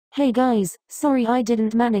Hey guys, sorry I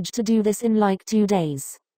didn't manage to do this in like 2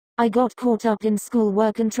 days. I got caught up in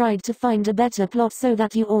schoolwork and tried to find a better plot so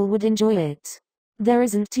that you all would enjoy it. There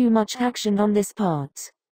isn't too much action on this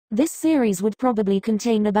part. This series would probably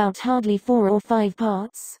contain about hardly 4 or 5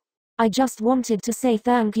 parts. I just wanted to say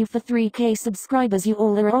thank you for 3K subscribers, you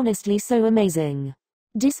all are honestly so amazing.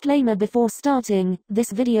 Disclaimer before starting,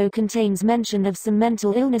 this video contains mention of some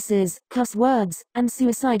mental illnesses, cuss words, and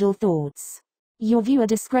suicidal thoughts. Your viewer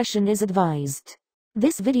discretion is advised.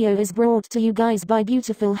 This video is brought to you guys by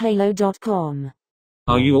beautifulhalo.com.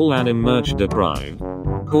 Are you all anime merch deprived?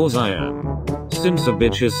 Cause I am. Since a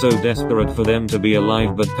bitch is so desperate for them to be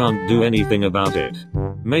alive but can't do anything about it.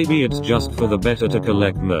 Maybe it's just for the better to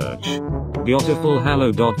collect merch.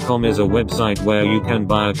 Beautifulhalo.com is a website where you can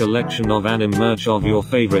buy a collection of anime merch of your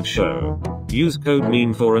favorite show. Use code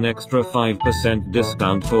MEME for an extra 5%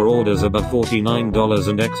 discount for orders above $49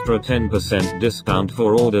 and extra 10% discount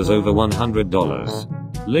for orders over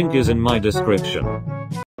 $100. Link is in my description.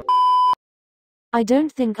 I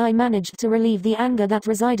don't think I managed to relieve the anger that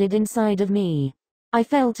resided inside of me. I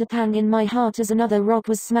felt a pang in my heart as another rock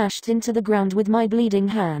was smashed into the ground with my bleeding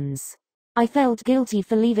hands. I felt guilty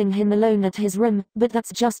for leaving him alone at his room, but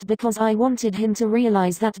that's just because I wanted him to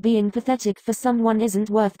realize that being pathetic for someone isn't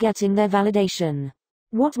worth getting their validation.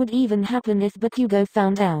 What would even happen if Bakugo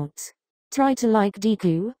found out? Try to like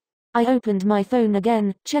Deku? I opened my phone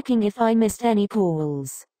again, checking if I missed any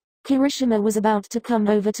calls. Kirishima was about to come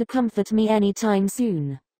over to comfort me anytime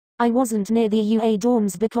soon. I wasn't near the UA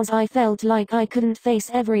dorms because I felt like I couldn't face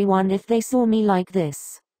everyone if they saw me like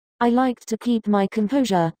this. I liked to keep my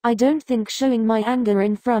composure. I don't think showing my anger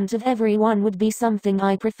in front of everyone would be something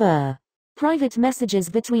I prefer. Private messages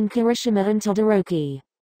between Kirishima and Todoroki.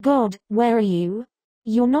 God, where are you?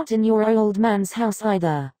 You're not in your old man's house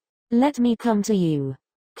either. Let me come to you.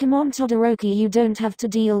 Come on Todoroki, you don't have to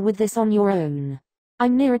deal with this on your own.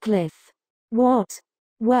 I'm near a cliff. What?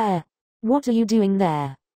 Where? What are you doing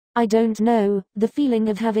there? I don't know, the feeling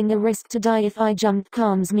of having a risk to die if I jump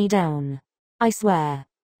calms me down. I swear.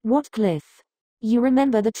 What cliff? You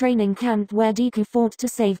remember the training camp where Deku fought to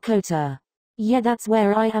save Kota? Yeah, that's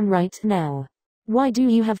where I am right now. Why do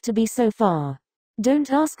you have to be so far?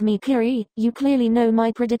 Don't ask me, Kiri, you clearly know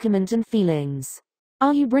my predicament and feelings.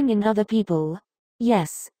 Are you bringing other people?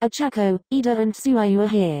 Yes, Achako, Ida and Tsuayu are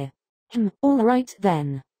here. Alright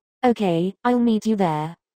then. Okay, I'll meet you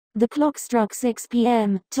there. The clock struck 6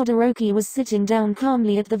 p.m. Todoroki was sitting down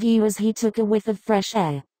calmly at the view as he took a whiff of fresh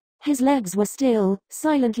air. His legs were still,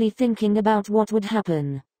 silently thinking about what would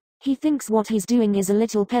happen. He thinks what he's doing is a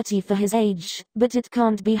little petty for his age, but it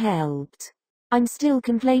can't be helped. I'm still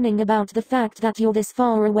complaining about the fact that you're this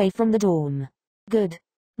far away from the dorm. Good.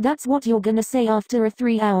 That's what you're gonna say after a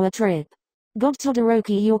 3-hour trip. God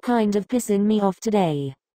Todoroki, you're kind of pissing me off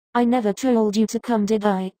today. I never told you to come, did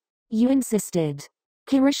I? You insisted.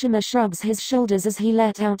 Kirishima shrugs his shoulders as he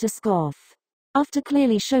let out a scoff. After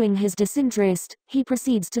clearly showing his disinterest, he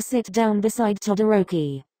proceeds to sit down beside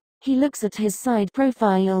Todoroki. He looks at his side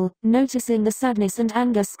profile, noticing the sadness and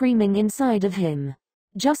anger screaming inside of him.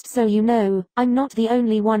 Just so you know, I'm not the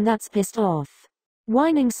only one that's pissed off.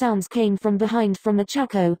 Whining sounds came from behind from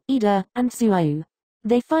Achako, Ida, and Tsuayu.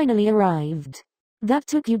 They finally arrived. That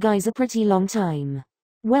took you guys a pretty long time.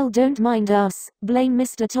 Well, don't mind us, blame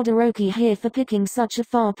Mr. Todoroki here for picking such a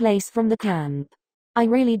far place from the camp. I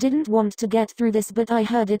really didn't want to get through this, but I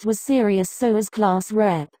heard it was serious, so as class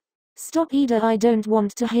rep. Stop, Ida, I don't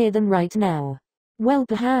want to hear them right now. Well,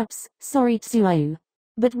 perhaps, sorry Tsuayu.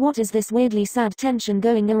 But what is this weirdly sad tension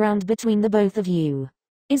going around between the both of you?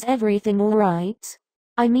 Is everything alright?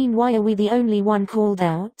 I mean, why are we the only one called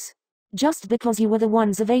out? Just because you were the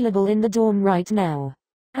ones available in the dorm right now.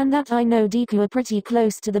 And that I know Deku are pretty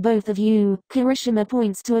close to the both of you. Kirishima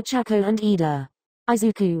points to Achako and Ida.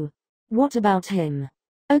 Izuku. What about him?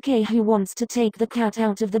 Okay, who wants to take the cat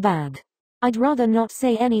out of the bag? I'd rather not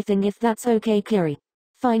say anything if that's okay, Kiri.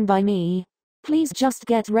 Fine by me. Please just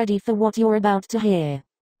get ready for what you're about to hear.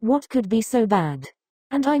 What could be so bad?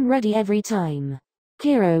 And I'm ready every time.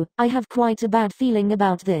 Kiro, I have quite a bad feeling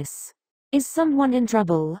about this. Is someone in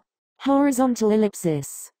trouble? Horizontal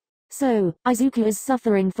ellipsis. So, Izuku is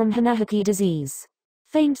suffering from hanahaki disease.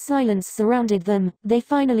 Faint silence surrounded them. They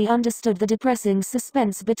finally understood the depressing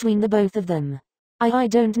suspense between the both of them. I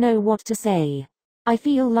don't know what to say. I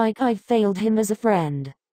feel like I've failed him as a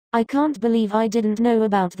friend. I can't believe I didn't know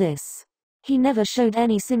about this. He never showed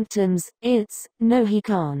any symptoms. No, he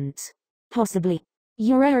can't. Possibly.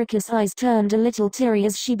 Eureka's eyes turned a little teary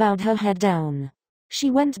as she bowed her head down.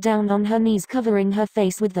 She went down on her knees, covering her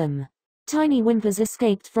face with them. Tiny whimpers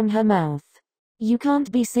escaped from her mouth. You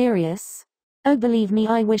can't be serious? Oh, believe me,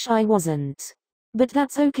 I wish I wasn't. But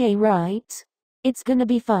that's okay, right? It's gonna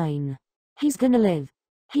be fine. He's gonna live.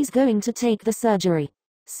 He's going to take the surgery.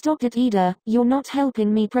 Stop it, Ida, you're not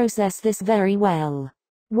helping me process this very well.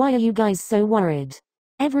 Why are you guys so worried?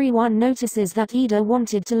 Everyone notices that Ida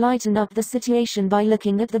wanted to lighten up the situation by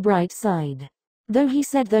looking at the bright side. Though he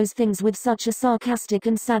said those things with such a sarcastic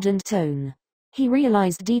and saddened tone. He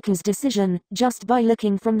realized Deku's decision, just by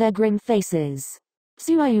looking from their grim faces.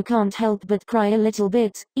 Tsuayu can't help but cry a little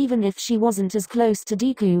bit. Even if she wasn't as close to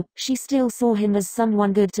Deku, she still saw him as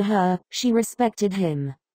someone good to her. She respected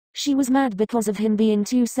him. She was mad because of him being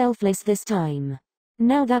too selfless this time.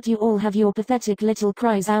 Now that you all have your pathetic little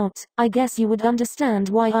cries out, I guess you would understand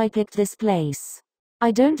why I picked this place.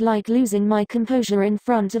 I don't like losing my composure in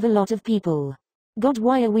front of a lot of people. God,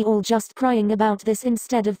 why are we all just crying about this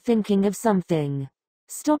instead of thinking of something?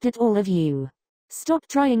 Stop it, all of you. Stop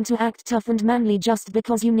trying to act tough and manly just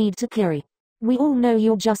because you need to carry. We all know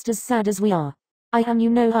you're just as sad as we are. I am, you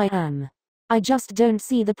know I am. I just don't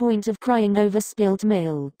see the point of crying over spilt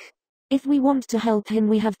milk. If we want to help him,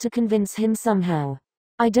 we have to convince him somehow.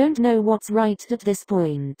 I don't know what's right at this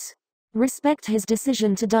point. Respect his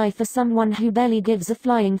decision to die for someone who barely gives a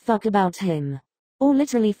flying fuck about him. Or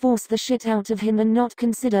literally force the shit out of him and not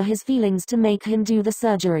consider his feelings to make him do the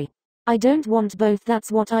surgery. I don't want both,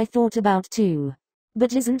 that's what I thought about too.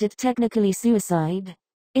 But isn't it technically suicide?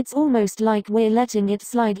 It's almost like we're letting it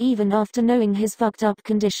slide even after knowing his fucked up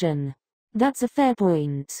condition. That's a fair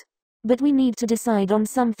point. But we need to decide on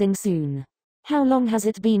something soon. How long has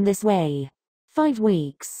it been this way? 5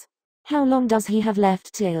 weeks. How long does he have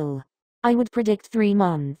left till? I would predict 3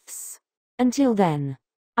 months. Until then,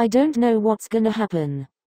 I don't know what's gonna happen.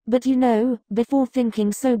 But you know, before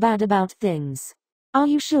thinking so bad about things. Are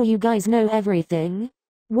you sure you guys know everything?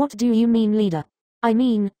 What do you mean, leader? I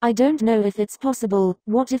mean, I don't know if it's possible.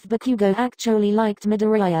 What if Bakugo actually liked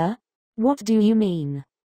Midoriya? What do you mean?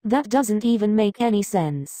 That doesn't even make any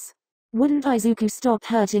sense. Wouldn't Izuku stop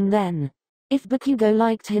hurting then? If Bakugo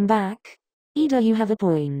liked him back? Ida, you have a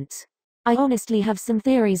point. I honestly have some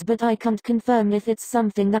theories, but I can't confirm if it's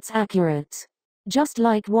something that's accurate. Just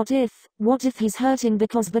like what if he's hurting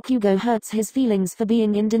because Bakugo hurts his feelings for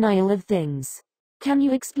being in denial of things? Can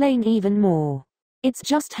you explain even more? It's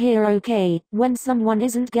just here, okay, when someone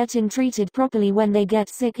isn't getting treated properly when they get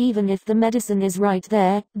sick, even if the medicine is right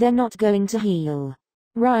there, they're not going to heal.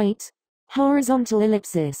 Right? Horizontal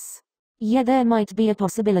ellipsis. Yeah, there might be a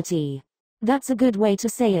possibility. That's a good way to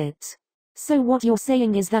say it. So what you're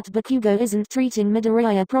saying is that Bakugo isn't treating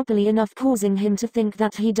Midoriya properly enough, causing him to think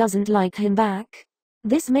that he doesn't like him back?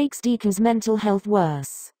 This makes Deku's mental health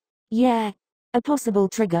worse. Yeah. A possible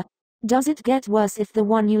trigger. Does it get worse if the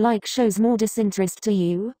one you like shows more disinterest to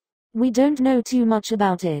you? We don't know too much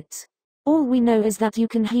about it. All we know is that you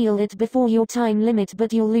can heal it before your time limit,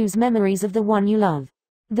 but you'll lose memories of the one you love.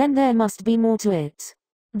 Then there must be more to it.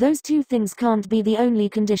 Those two things can't be the only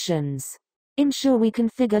conditions. Sure, we can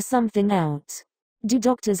figure something out. Do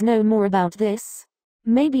doctors know more about this?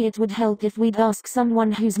 Maybe it would help if we'd ask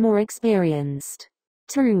someone who's more experienced.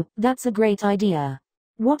 True, that's a great idea.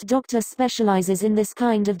 What doctor specializes in this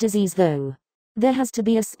kind of disease though? There has to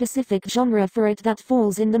be a specific genre for it that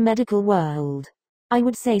falls in the medical world. I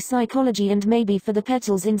would say psychology, and maybe for the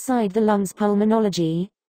petals inside the lungs, pulmonology.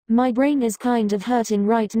 My brain is kind of hurting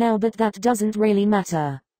right now, but that doesn't really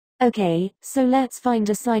matter. Okay, so let's find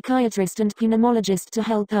a psychiatrist and pulmonologist to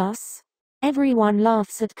help us. Everyone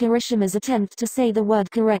laughs at Kirishima's attempt to say the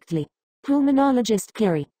word correctly. Pulmonologist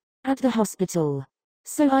Kiri. At the hospital.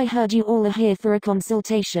 So I heard you all are here for a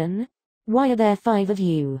consultation? Why are there 5 of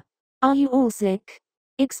you? Are you all sick?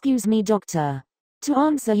 Excuse me, doctor. To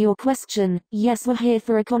answer your question, yes, we're here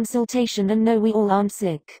for a consultation, and no, we all aren't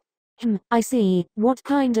sick. I see. What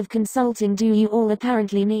kind of consulting do you all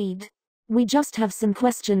apparently need? We just have some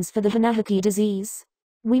questions for the hanahaki disease.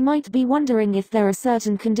 We might be wondering if there are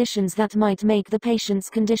certain conditions that might make the patient's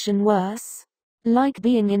condition worse. Like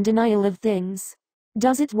being in denial of things.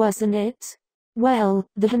 Does it worsen it? Well,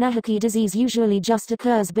 the hanahaki disease usually just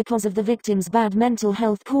occurs because of the victim's bad mental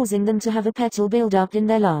health, causing them to have a petal buildup in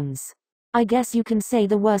their lungs. I guess you can say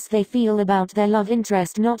the worse they feel about their love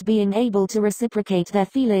interest not being able to reciprocate their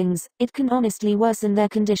feelings, it can honestly worsen their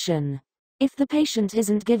condition. If the patient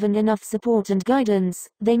isn't given enough support and guidance,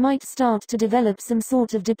 they might start to develop some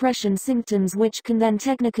sort of depression symptoms, which can then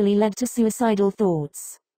technically lead to suicidal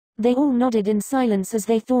thoughts. They all nodded in silence as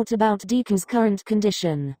they thought about Deku's current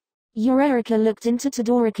condition. Eureka looked into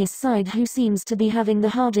Todoroki's side, who seems to be having the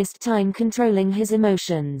hardest time controlling his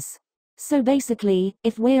emotions. So basically,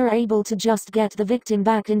 if we're able to just get the victim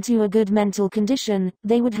back into a good mental condition,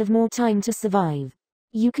 they would have more time to survive.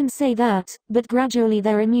 You can say that, but gradually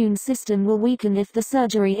their immune system will weaken if the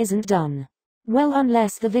surgery isn't done. Well,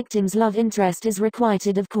 unless the victim's love interest is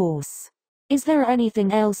requited, of course. Is there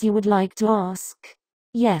anything else you would like to ask?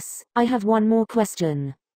 Yes, I have one more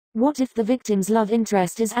question. What if the victim's love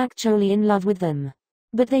interest is actually in love with them,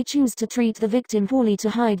 but they choose to treat the victim poorly to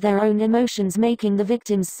hide their own emotions, making the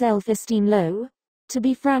victim's self-esteem low? To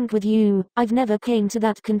be frank with you, I've never came to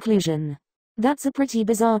that conclusion. That's a pretty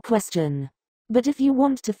bizarre question. But if you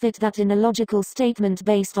want to fit that in a logical statement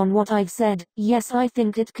based on what I've said, yes, I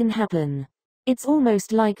think it can happen. It's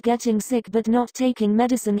almost like getting sick but not taking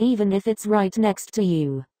medicine even if it's right next to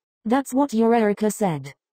you. That's what your Erica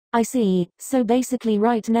said. I see, so basically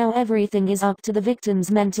right now everything is up to the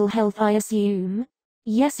victim's mental health, I assume?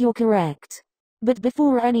 Yes, you're correct. But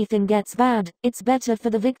before anything gets bad, it's better for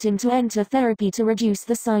the victim to enter therapy to reduce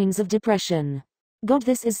the signs of depression. God,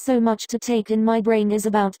 this is so much to take in, my brain is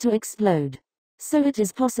about to explode. So it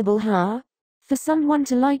is possible, huh? For someone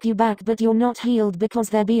to like you back but you're not healed because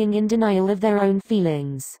they're being in denial of their own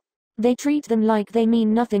feelings. They treat them like they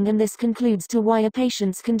mean nothing, and this concludes to why a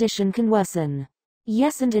patient's condition can worsen.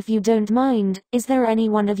 Yes, and if you don't mind, is there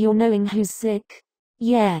anyone of your knowing who's sick?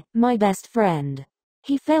 Yeah, my best friend.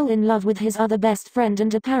 He fell in love with his other best friend,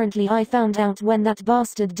 and apparently I found out when that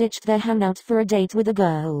bastard ditched their hangout for a date with a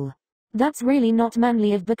girl. That's really not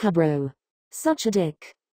manly of Bakubro. Such a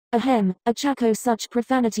dick. Ahem, a Chaco, such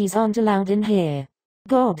profanities aren't allowed in here.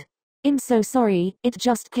 God. I'm so sorry, it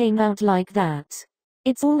just came out like that.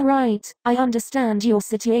 It's alright, I understand your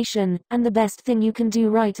situation, and the best thing you can do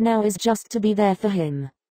right now is just to be there for him.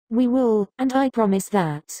 We will, and I promise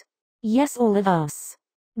that. Yes, all of us.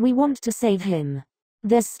 We want to save him.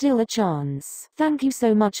 There's still a chance. Thank you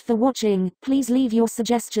so much for watching, please leave your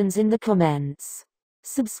suggestions in the comments.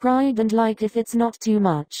 Subscribe and like if it's not too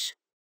much.